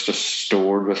anywhere. It's just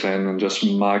stored within and just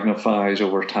magnifies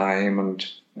over time, and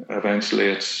eventually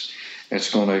it's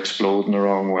going to explode in the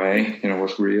wrong way,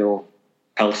 with real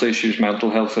health issues, mental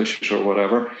health issues, or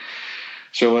whatever.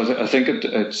 So I think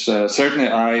it's certainly,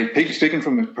 speaking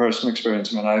from a personal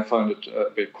experience, I mean, I found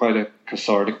it be quite a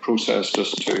cathartic process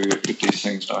just to put these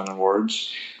things down in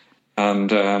words.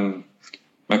 And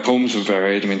my poems have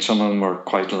varied. I mean, some of them are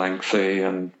quite lengthy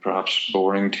and perhaps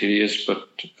boring, tedious, but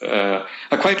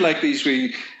I quite like these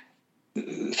wee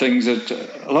things that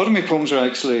a lot of my poems are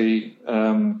actually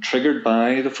triggered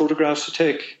by the photographs I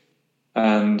take.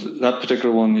 And that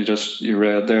particular one you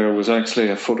read there was actually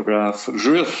a photograph. It was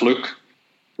a real fluke,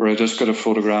 where I just got a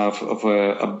photograph of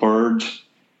a bird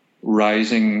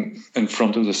rising in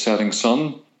front of the setting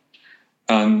sun.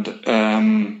 And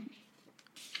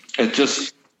it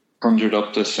just conjured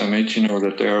up this image,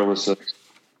 that there was a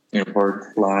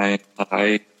bird flying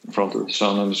high in front of the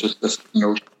sun, and it's just this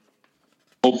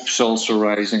hopes also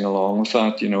rising along with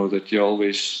that, that you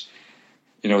always,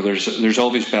 there's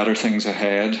always better things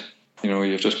ahead.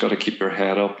 You've just got to keep your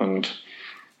head up and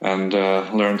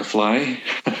learn to fly.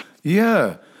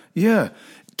 Yeah.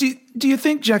 Do you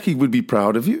think Jackie would be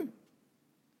proud of you?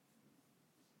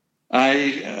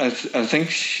 I think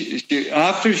she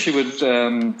after she would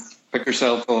pick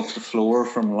herself off the floor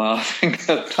from laughing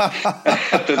at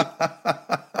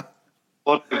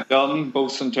what I've done,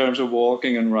 both in terms of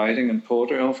walking and writing and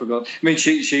poetry. I forgot. I mean,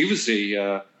 she was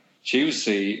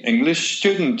the English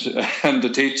student and the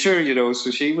teacher,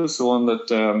 so she was the one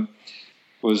that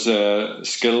was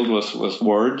skilled with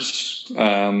words.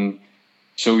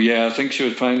 So yeah, I think she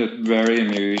would find it very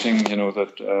amusing,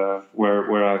 that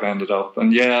where I've ended up.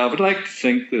 And yeah, I would like to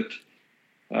think that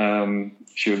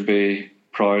she would be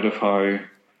proud of how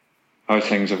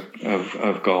things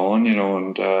have gone,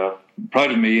 and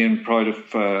proud of me and proud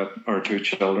of our two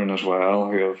children as well,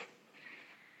 who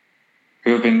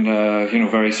have been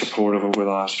very supportive over the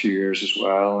last few years as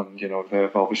well. And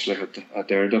they've obviously had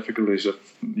their difficulties of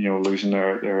losing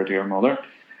their dear mother.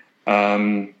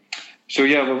 So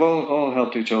yeah, we've all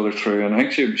helped each other through, and I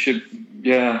think if she's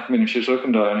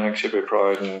looking down, I think she'd be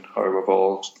proud in how we've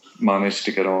all managed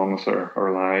to get on with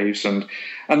our lives, and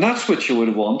that's what she would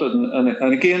have wanted.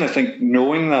 And again, I think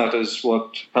knowing that is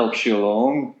what helps you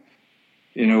along.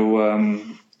 In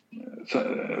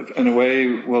a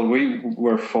way, well, we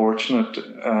were fortunate,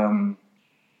 in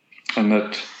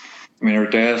that, I mean, her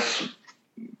death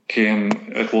came.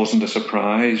 It wasn't a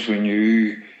surprise. We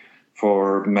knew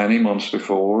for many months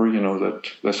before,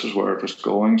 that this is where it was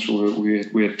going. So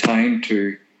we had time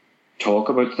to talk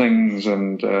about things,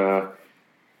 and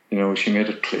she made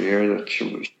it clear that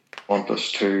she would want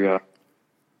us to,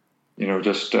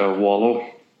 just wallow.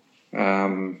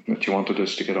 That she wanted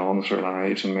us to get on with our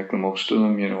lives and make the most of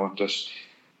them, and just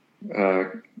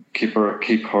keep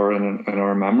her in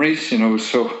our memories,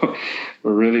 So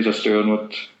we're really just doing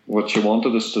what she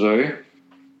wanted us to do.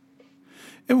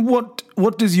 And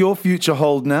what does your future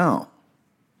hold now?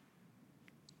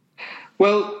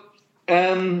 Well,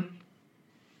 again,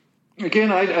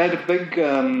 I had a big.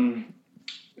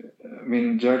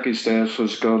 Jackie's death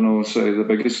was, God knows, the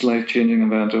biggest life-changing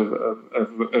event I've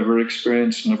ever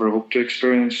experienced and ever hoped to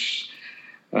experience,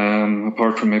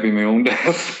 apart from maybe my own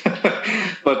death.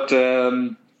 But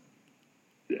about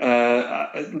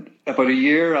a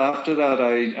year after that,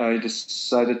 I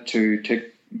decided to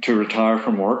retire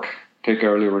from work. take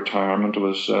early retirement. I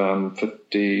was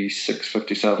 56,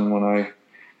 57 when I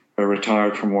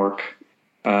retired from work.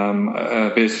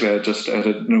 Basically, I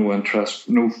had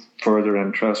no further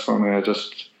interest for me. I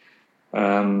just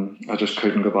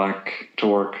couldn't go back to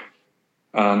work,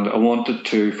 and I wanted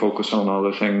to focus on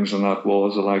other things, and that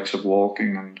was the likes of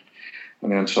walking and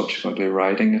then subsequently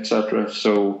writing, etc.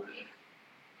 So,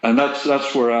 and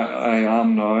that's where I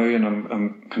am now, and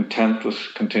I'm content with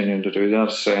continuing to do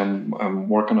that. Say I'm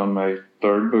working on my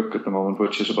third book at the moment,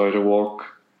 which is about a walk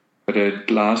I did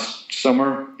last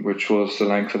summer, which was the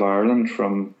length of Ireland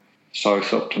from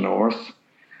south up to north,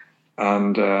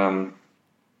 and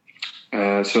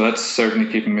so that's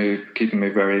certainly keeping me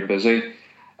very busy.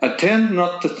 I tend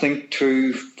not to think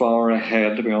too far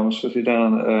ahead, to be honest with you,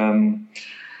 Dan.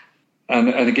 And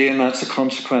again, that's a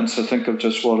consequence, I think, of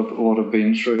just what I've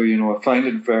been through. You know, I find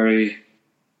it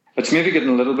it's maybe getting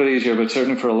a little bit easier, but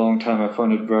certainly for a long time, I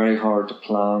found it very hard to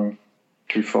plan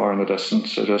too far in the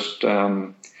distance. I just,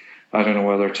 I don't know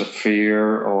whether it's a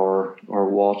fear or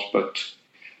what, but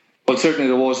certainly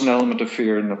there was an element of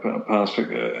fear in the past.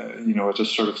 You know, I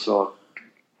just sort of thought,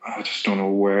 I just don't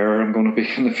know where I'm going to be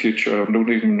in the future. I don't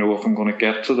even know if I'm going to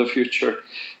get to the future,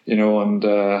 you know, and,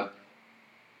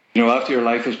 you know, after your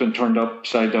life has been turned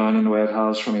upside down in the way it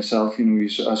has for myself, you know,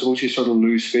 I suppose you sort of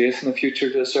lose faith in the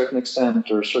future to a certain extent,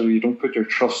 or sort of you don't put your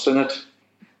trust in it.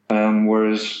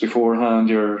 Whereas beforehand,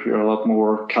 you're a lot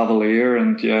more cavalier,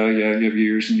 and you have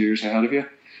years and years ahead of you.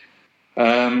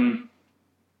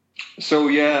 So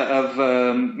yeah,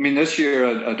 I mean, this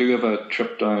year I do have a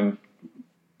trip down.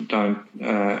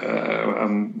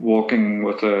 I'm walking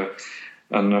with a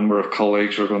number of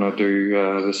colleagues. We're going to do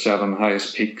the 7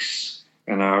 highest peaks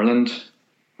in Ireland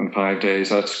in 5 days.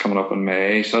 That's coming up in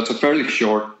May. So that's a fairly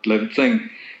short-lived thing.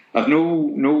 I've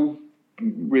no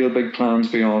real big plans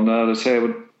beyond that. I say I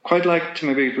would quite like to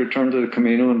maybe return to the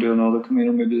Camino and do another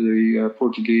Camino, maybe the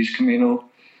Portuguese Camino,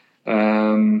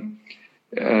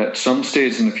 at some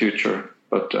stage in the future,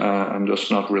 but I'm just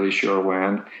not really sure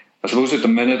when. I suppose at the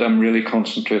minute I'm really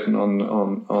concentrating on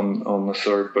the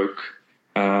third book,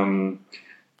 and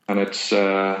it's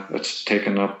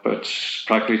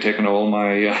practically taken all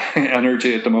my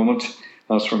energy at the moment.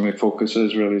 That's where my focus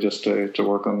is, really, just to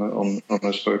work on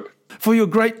this book. For your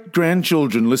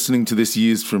great-grandchildren listening to this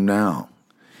years from now,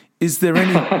 is there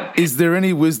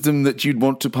any wisdom that you'd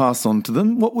want to pass on to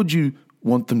them? What would you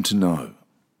want them to know?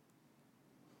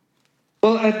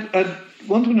 Well, I'd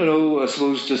want them to know, I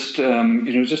suppose, just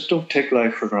just don't take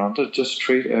life for granted. Just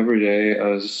treat every day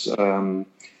as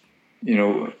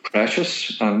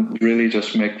precious, and really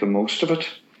just make the most of it.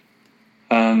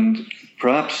 And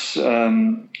perhaps,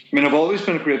 I've always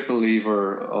been a great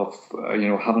believer of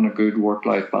having a good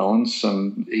work-life balance,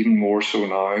 and even more so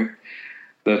now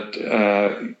that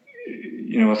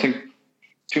I think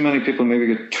too many people maybe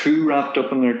get too wrapped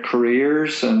up in their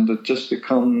careers, and it just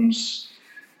becomes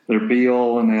their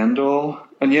be-all and end-all.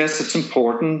 And yes, it's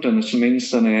important, and it's a means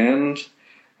to an end.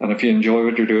 And if you enjoy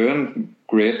what you're doing,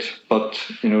 great. But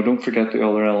don't forget the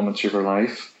other elements of your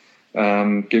life.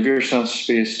 Give yourself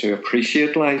space to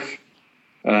appreciate life.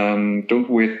 Don't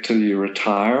wait till you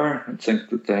retire and think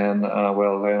that then I'm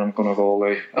going to have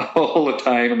all the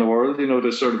time in the world,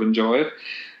 to sort of enjoy it.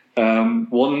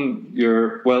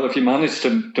 If you manage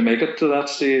to make it to that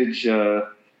stage, you're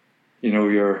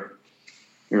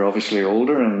obviously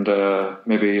older and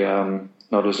maybe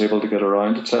not as able to get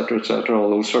around, etc., all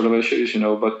those sort of issues,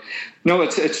 But no,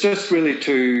 it's just really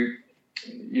to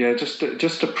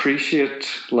just appreciate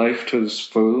life to its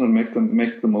full and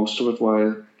make the most of it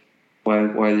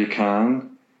while you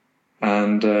can,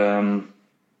 and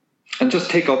just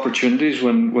take opportunities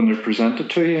when they're presented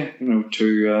to you,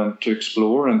 to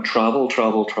explore and travel.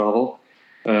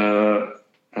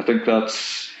 I think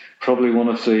that's probably one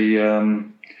of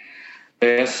the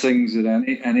best things that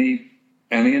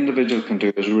any individual can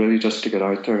do, is really just to get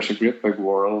out there. It's a great big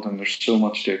world, and there's so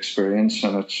much to experience,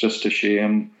 and it's just a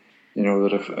shame,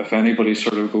 that if anybody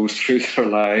sort of goes through their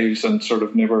lives and sort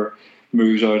of never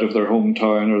moves out of their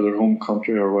hometown or their home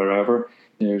country or wherever,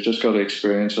 you've just got to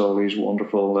experience all these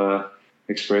wonderful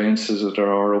experiences that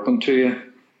are open to you.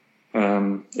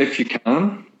 If you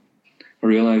can, I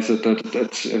realise that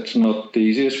it's not the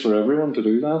easiest for everyone to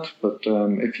do that, but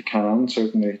if you can,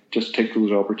 certainly just take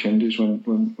those opportunities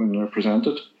when they're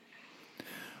presented.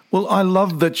 Well, I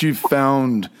love that you've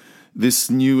found this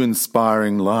new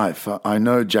inspiring life. I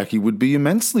know Jackie would be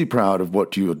immensely proud of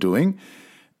what you're doing.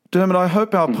 Dermot, I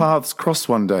hope our paths cross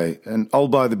one day, and I'll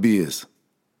buy the beers.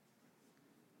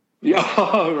 Yeah,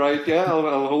 right. Yeah,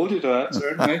 I'll hold you to that,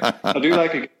 certainly. I do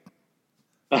like it.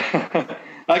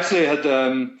 Actually, I had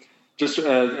just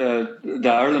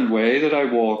the Ireland Way that I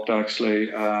walked, actually.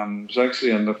 It was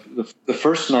actually on the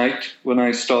first night when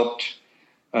I stopped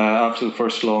after the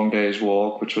first long day's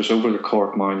walk, which was over the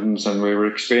Cork Mountains, and we were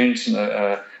experiencing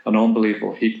an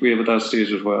unbelievable heat wave at that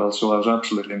stage as well. So I was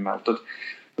absolutely melted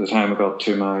by the time I got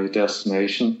to my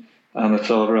destination. And I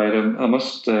thought, right, I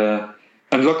must... and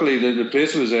luckily, the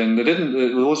place I was in,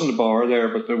 there wasn't a bar there,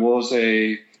 but there was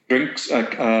a drinks,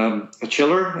 a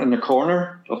chiller in the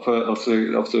corner of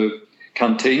the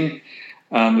canteen,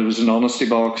 and there was an honesty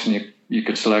box, and you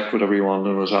could select whatever you wanted.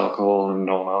 There was alcohol and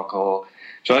non-alcohol.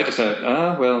 So I decided,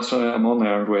 so I'm on the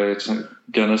Ireland Way. It's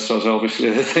Guinness, so it's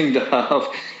obviously the thing to have.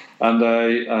 And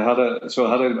I had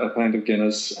a pint of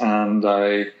Guinness, and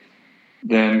I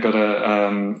then got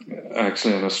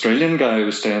actually an Australian guy who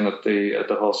was staying at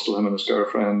the hostel, him and his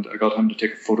girlfriend. I got him to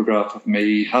take a photograph of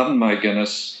me having my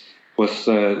Guinness with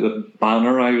the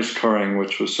banner I was carrying,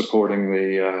 which was supporting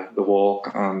the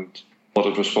walk and what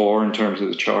it was for in terms of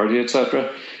the charity, etc.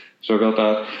 So I got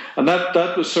that. And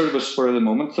that was sort of a spur of the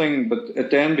moment thing, but it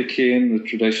then became the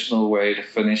traditional way to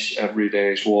finish every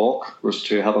day's walk, was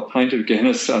to have a pint of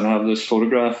Guinness and have this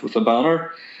photograph with the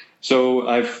banner. So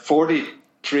I've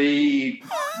 43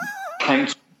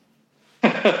 pints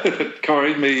that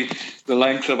carried me the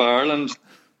length of Ireland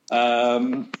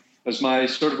as my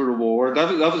sort of a reward.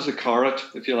 That was the carrot,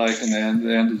 if you like, and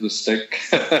the end of the stick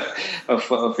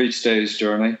of each day's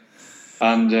journey.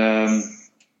 And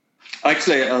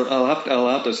actually, I'll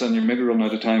add this, and you maybe run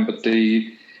out of time, but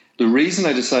the reason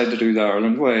I decided to do the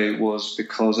Ireland Way was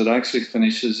because it actually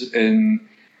finishes in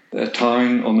a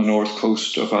town on the north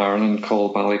coast of Ireland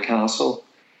called Ballycastle.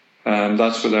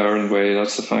 That's where the Ireland Way,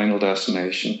 that's the final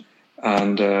destination.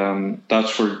 And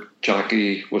that's where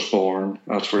Jackie was born.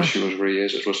 That's where she was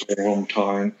raised. It was her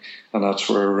hometown, and that's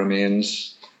where her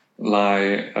remains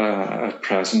lie at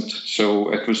present.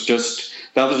 So it was just...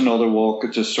 that was another walk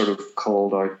that just sort of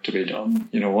called out to be done.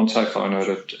 You know, once I found out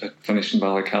it finished in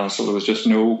Ballycastle, there was just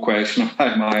no question in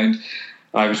my mind.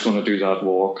 I was going to do that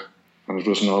walk, and it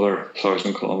was another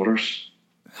 1,000 kilometres.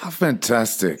 How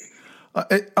fantastic.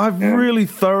 I've really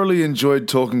thoroughly enjoyed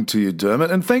talking to you,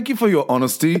 Dermot, and thank you for your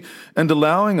honesty and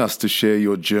allowing us to share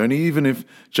your journey, even if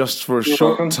just for a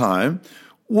short time.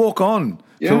 Walk on,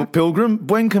 Pilgrim.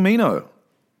 Buen Camino.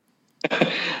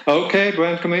 Okay,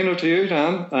 buen camino to you,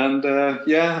 Dan. And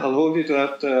I'll hold you to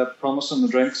that promise on the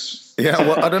drinks. Yeah,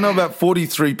 well, I don't know about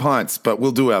 43 pints, but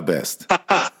we'll do our best.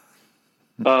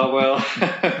 Well,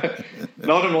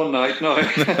 not in one night, no.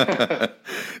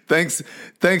 Thanks,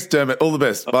 Dermot. All the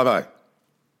best. Bye-bye.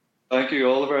 Thank you.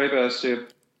 All the very best to you.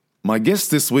 My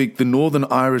guest this week, the Northern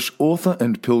Irish author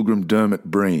and pilgrim Dermot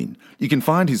Breen. You can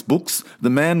find his books, The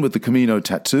Man with the Camino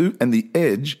Tattoo and The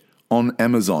Edge, on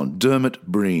Amazon. Dermot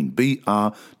Breen, Breen.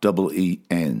 I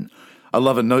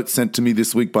love a note sent to me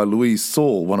this week by Louise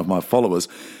Saul, one of my followers,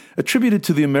 attributed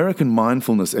to the American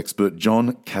mindfulness expert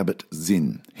Jon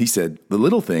Kabat-Zinn. He said, the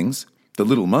little things, the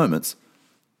little moments,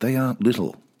 they aren't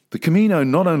little. The Camino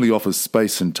not only offers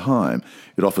space and time,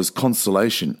 it offers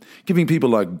consolation, giving people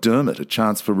like Dermot a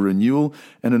chance for renewal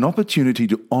and an opportunity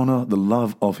to honour the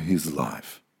love of his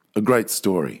life. A great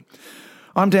story.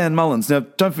 I'm Dan Mullins. Now,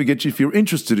 don't forget, if you're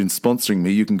interested in sponsoring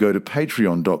me, you can go to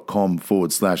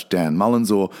patreon.com/Dan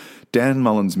Mullins or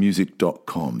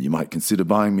danmullinsmusic.com. You might consider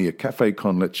buying me a Café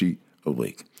con Leche a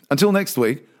week. Until next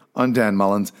week, I'm Dan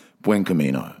Mullins. Buen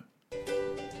Camino.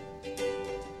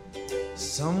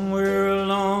 Somewhere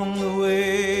along the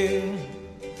way,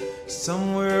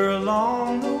 somewhere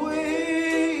along the way,